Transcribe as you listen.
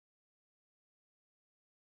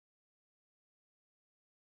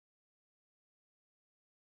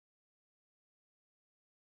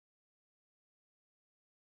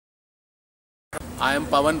I am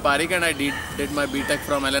Pawan Pareek and I did my B.Tech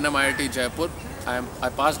from LNM IIT Jaipur. I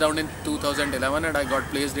passed out in 2011 and I got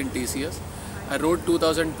placed in TCS. I wrote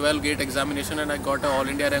 2012 GATE examination and I got an All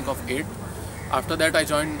India rank of 8. After that I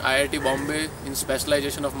joined IIT Bombay in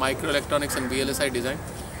specialization of microelectronics and VLSI design,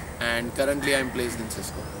 and currently I am placed in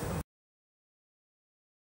Cisco.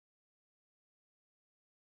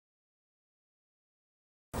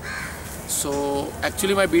 So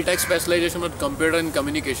actually my B.Tech specialization was computer and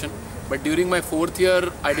communication, but during my 4th year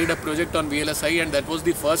I did a project on VLSI and that was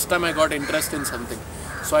the first time I got interest in something.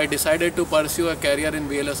 So I decided to pursue a career in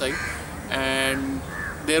VLSI, and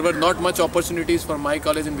there were not much opportunities for my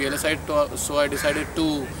college in VLSI, so I decided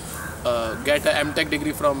to get an M.Tech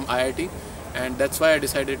degree from IIT, and that's why I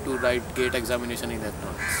decided to write GATE examination in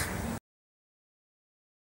Electonics.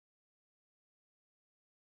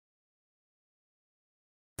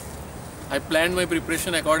 I planned my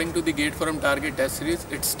preparation according to the GATE Forum target test series.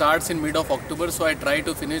 It starts in mid of October, so I try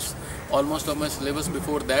to finish almost of my syllabus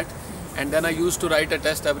before that, and then I used to write a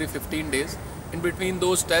test every 15 days. In between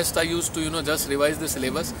those tests I used to just revise the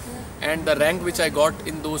syllabus, and the rank which I got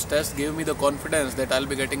in those tests gave me the confidence that I'll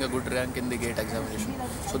be getting a good rank in the GATE examination.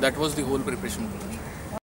 So that was the whole preparation.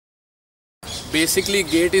 Basically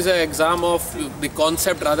GATE is an exam of the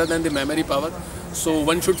concept rather than the memory power. So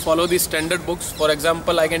one should follow the standard books. For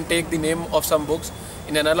example, I can take the name of some books.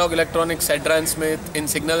 In analog electronics, Sedra and Smith. In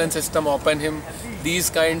signal and system, Oppenheim. These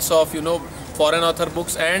kinds of foreign author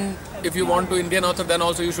books. And if you want to Indian author, then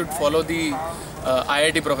also you should follow the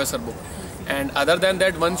IIT professor book. And other than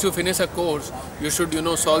that, once you finish a course, you should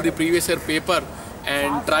solve the previous year paper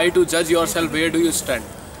and try to judge yourself where do you stand.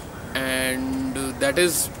 And that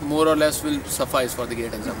is more or less will suffice for the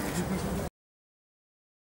GATE examination.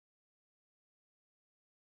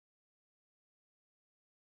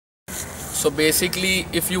 So basically,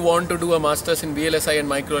 if you want to do a master's in VLSI and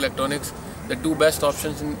microelectronics, the two best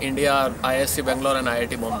options in India are ISC Bangalore and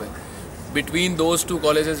IIT Bombay. Between those two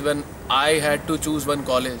colleges, when I had to choose one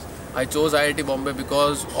college, I chose IIT Bombay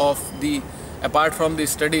because of apart from the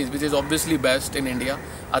studies, which is obviously best in India,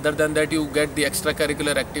 other than that you get the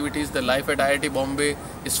extracurricular activities. The life at IIT Bombay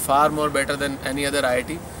is far more better than any other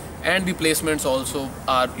IIT, and the placements also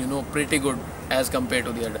are pretty good as compared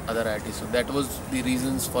to the other IITs. So that was the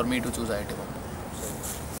reasons for me to choose IIT Bombay.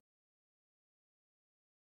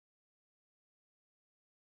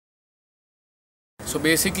 So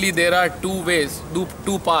basically there are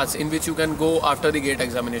two paths in which you can go after the GATE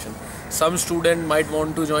examination. Some student might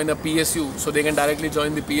want to join a PSU, so they can directly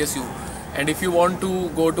join the PSU. And if you want to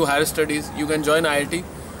go to higher studies, you can join IIT.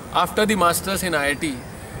 After the masters in IIT,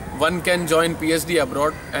 one can join PhD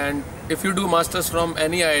abroad, and if you do masters from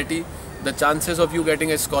any IIT, the chances of you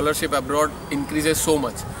getting a scholarship abroad increases so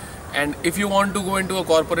much. And if you want to go into a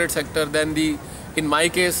corporate sector, then in my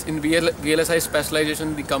case, in VLSI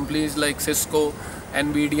specialization, the companies like Cisco,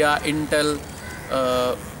 Nvidia, Intel,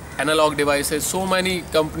 analog devices, so many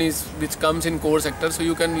companies which comes in core sector, so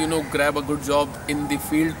you can grab a good job in the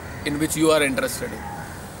field in which you are interested in.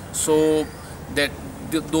 So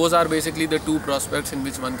those are basically the two prospects in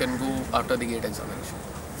which one can go after the GATE examination.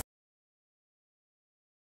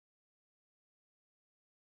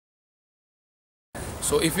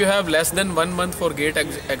 So if you have less than 1 month for GATE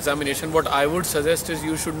examination, what I would suggest is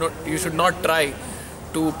you should not try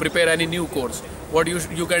to prepare any new course. What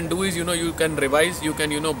you can do is you can revise, you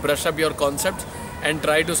can brush up your concepts and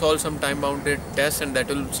try to solve some time bounded tests, and that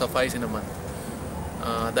will suffice in a month.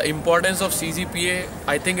 The importance of CGPA,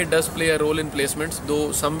 I think it does play a role in placements,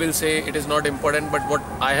 though some will say it is not important, but what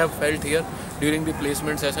I have felt here during the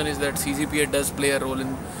placement session is that CGPA does play a role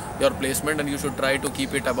in your placement, and you should try to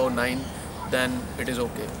keep it above 9, then it is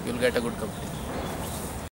okay. You'll get a good company.